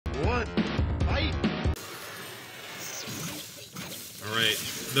one, fight! Alright,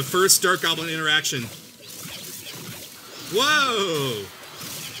 the first Dark Goblin interaction. Whoa!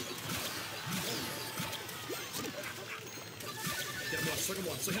 Hit him once, hit him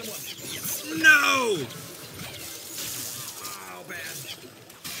once, hit him once. Yes! No! Oh, bad.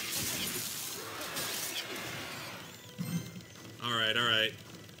 Alright, alright.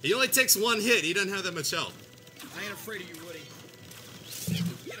 He only takes one hit, he doesn't have that much health. I ain't afraid of you, Woody.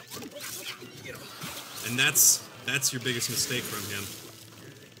 Get him. Get him. And that's your biggest mistake from him.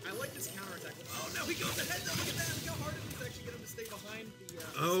 I like this counterattack. Oh, no, he goes ahead. Look at that. Look how hard it is to actually get him to stay behind the...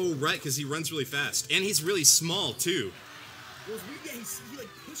 Oh, right, because he runs really fast. And he's really small, too. Well, he like,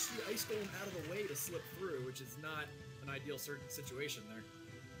 pushed the ice golem out of the way to slip through, which is not an ideal situation there.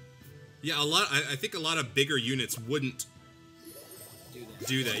 Yeah, I think a lot of bigger units wouldn't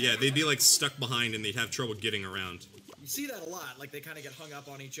do that. Yeah, they'd be, like, stuck behind and they'd have trouble getting around. You see that a lot. Like, they kind of get hung up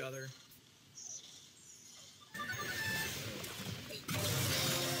on each other.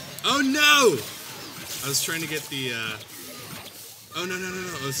 Oh, no! I was trying to get the, Oh, no.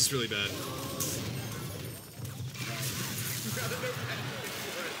 Oh, this is really bad.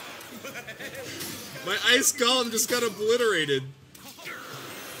 My ice golem just got obliterated.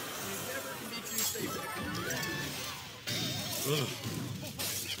 Ugh.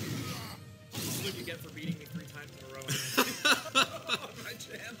 What you get for beating me 3 times in a row on my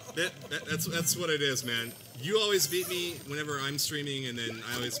channel. That's what it is, man. You always beat me whenever I'm streaming, and then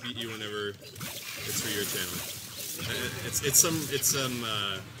I always beat you whenever it's for your channel. It's some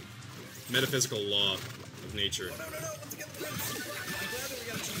metaphysical law of nature. No, let's get the prince. I'm glad that we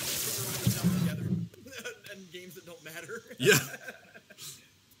got a chance to figure all this out together. And games that don't matter. Yeah.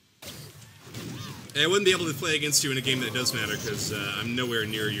 I wouldn't be able to play against you in a game that does matter, because I'm nowhere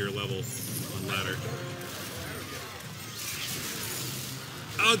near your level on ladder.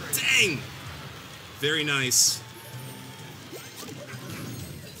 Oh, dang! Very nice.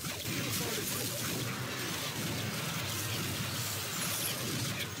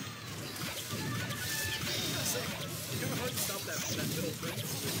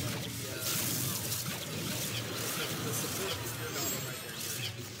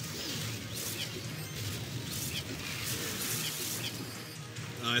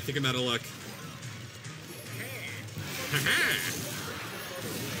 I think I'm out of luck.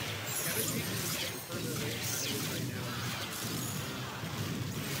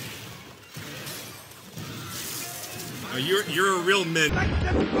 Oh, you're a real mint.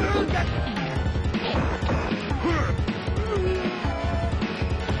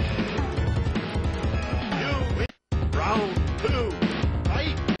 Round 2,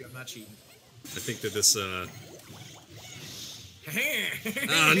 fight! I'm not cheating. I think that this,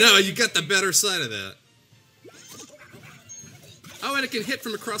 Oh no, you got the better side of that. Oh, and it can hit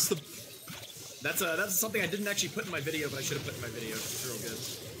from across the... That's something I didn't actually put in my video, but I should have put in my video. It's real good.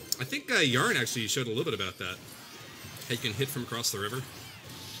 I think Yarn actually showed a little bit about that. How you can hit from across the river.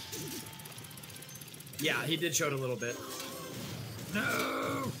 Yeah, he did show it a little bit.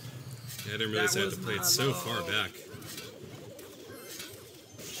 No! Yeah, I didn't realize I had to play it so far back.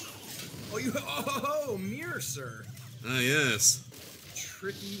 Oh, mirror, sir. Ah, yes.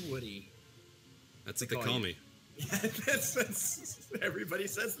 Tricky Woody. That's what they call me. Yeah, that's everybody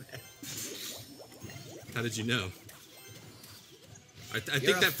says that. How did you know? I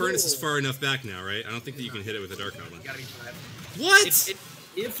think that furnace is far enough back now, right? I don't think that you can hit it with a Dark Goblin. Gotta be 5. What?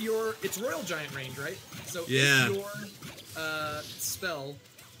 It's Royal Giant range, right? So yeah. if your spell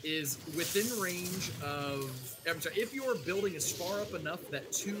is within range of... I'm sorry, if your building is far up enough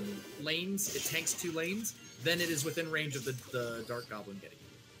that 2 lanes, it tanks 2 lanes, then it is within range of the Dark Goblin getting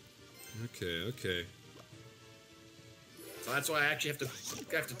it. Okay. So that's why I actually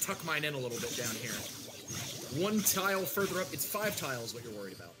have to tuck mine in a little bit down here. 1 tile further up, it's 5 tiles what you're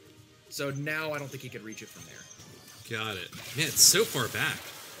worried about. So now I don't think he could reach it from there. Got it. Man, it's so far back.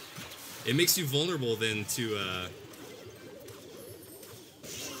 It makes you vulnerable then to, Yeah,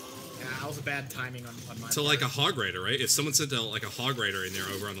 that was a bad timing on my part. to like a Hog Rider, right? If someone sent like a Hog Rider in there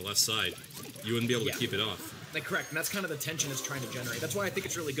over on the left side, you wouldn't be able to keep it off. Like, correct, and that's kind of the tension it's trying to generate. That's why I think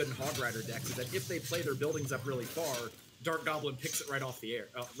it's really good in Hog Rider decks, is that if they play their buildings up really far, Dark Goblin picks it right off the air,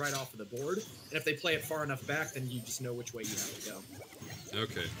 right off of the board, and if they play it far enough back, then you just know which way you have to go.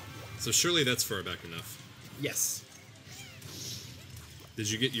 Okay. So surely that's far back enough. Yes.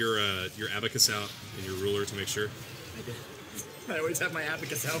 Did you get your abacus out and your ruler to make sure? I did. I always have my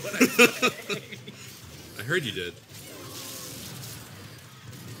abacus out when I play. I heard you did.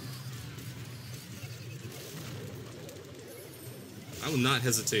 I will not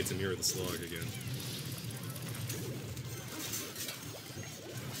hesitate to mirror the slog again.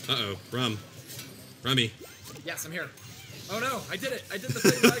 Uh-oh, Rummy. Yes, I'm here. Oh no, I did it. I did the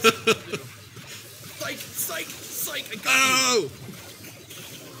thing that I said to do. Psych, I got you.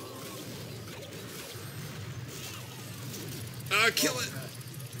 Kill it.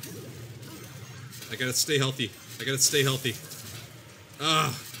 I gotta stay healthy.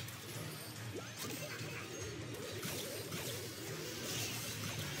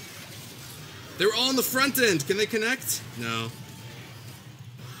 They're all on the front end. Can they connect? No.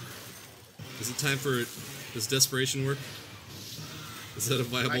 Is it time for... Does desperation work? Is that a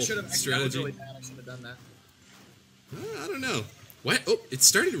viable strategy? That was really bad. I should have done that. I don't know. What? Oh, it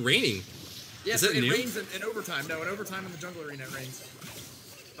started raining. Yeah, is that it new? rains in overtime. No, in overtime in the jungle arena it rains.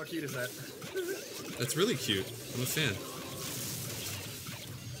 How cute is that? That's really cute. I'm a fan.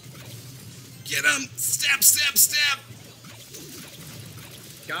 Get him! Stab!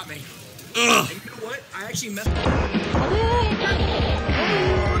 Got me. Ugh! And you know what? I actually messed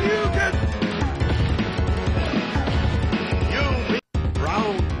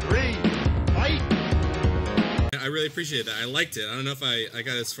Round 3. Fight! I really appreciate that. I liked it. I don't know if I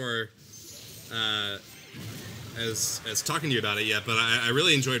got as far as talking to you about it yet, but I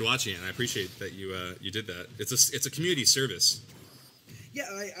really enjoyed watching it, and I appreciate that you did that. It's a community service. Yeah,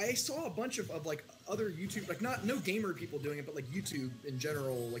 I saw a bunch of like other YouTube, like no gamer people doing it, but like YouTube in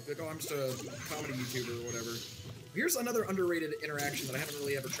general, like oh, I'm just a comedy YouTuber or whatever. Here's another underrated interaction that I haven't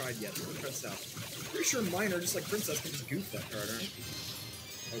really ever tried yet. Princess. Pretty sure Miner, just like Princess, can just goof that card, right?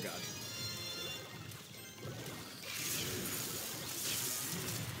 Oh god.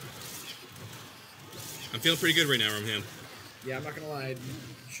 I'm feeling pretty good right now, RumHam. Yeah, I'm not gonna lie, you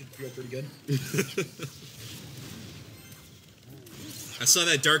should feel pretty good. I saw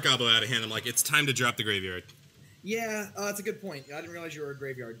that Dark Goblin out of hand. I'm like, it's time to drop the graveyard. Yeah, that's a good point. I didn't realize you were a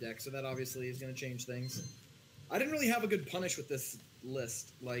graveyard deck, so that obviously is going to change things. I didn't really have a good punish with this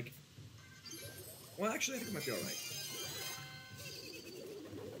list. Like, well, actually, I think it might be alright.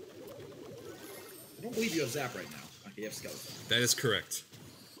 I don't believe you have Zap right now. Okay, you have Skeleton. That is correct.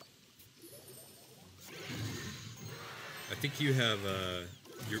 I think you have,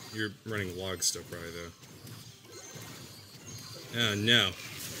 you're running Log still probably, though. Oh, no.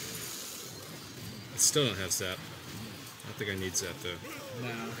 I still don't have Zap. I don't think I need Zap, though. No,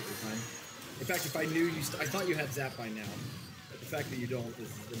 you're fine. In fact, if I knew you... I thought you had Zap by now. But the fact that you don't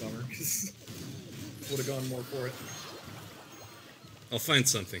is the bummer, because would have gone more for it. I'll find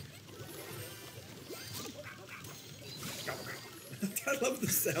something. I love the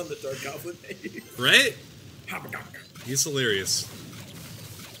sound that Dark Goblin made. Right? He's hilarious.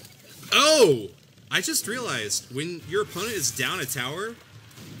 Oh! I just realized, when your opponent is down a tower,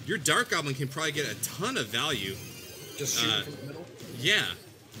 your Dark Goblin can probably get a ton of value. Just shooting from the middle? Yeah.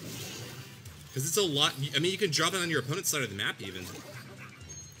 Because it's a lot... I mean, you can drop it on your opponent's side of the map, even.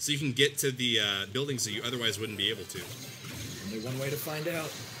 So you can get to the buildings that you otherwise wouldn't be able to. Only one way to find out.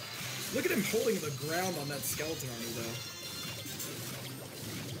 Look at him holding the ground on that skeleton army, though.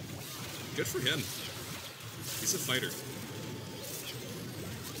 Good for him. He's a fighter.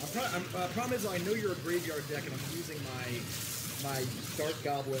 Problem is, I know you're a graveyard deck, and I'm using my Dark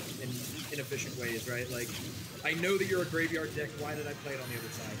Goblin in inefficient ways, right? Like, I know that you're a graveyard deck. Why did I play it on the other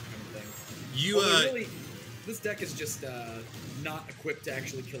side, kind of thing? You really, this deck is just not equipped to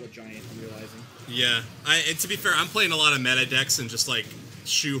actually kill a giant. I'm realizing. Yeah, and to be fair, I'm playing a lot of meta decks and just like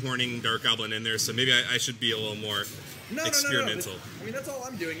shoehorning Dark Goblin in there, so maybe I should be a little more experimental. No. I mean, that's all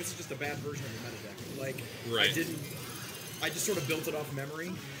I'm doing. This is just a bad version of the meta deck. Like, right. I just sort of built it off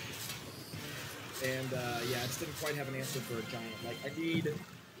memory. And, yeah, I just didn't quite have an answer for a giant. Like,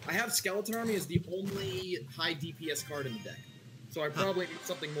 I have Skeleton Army as the only high DPS card in the deck. So I probably need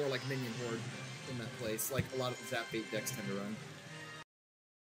something more like Minion Horde in that place, like a lot of the Zap bait decks tend to run.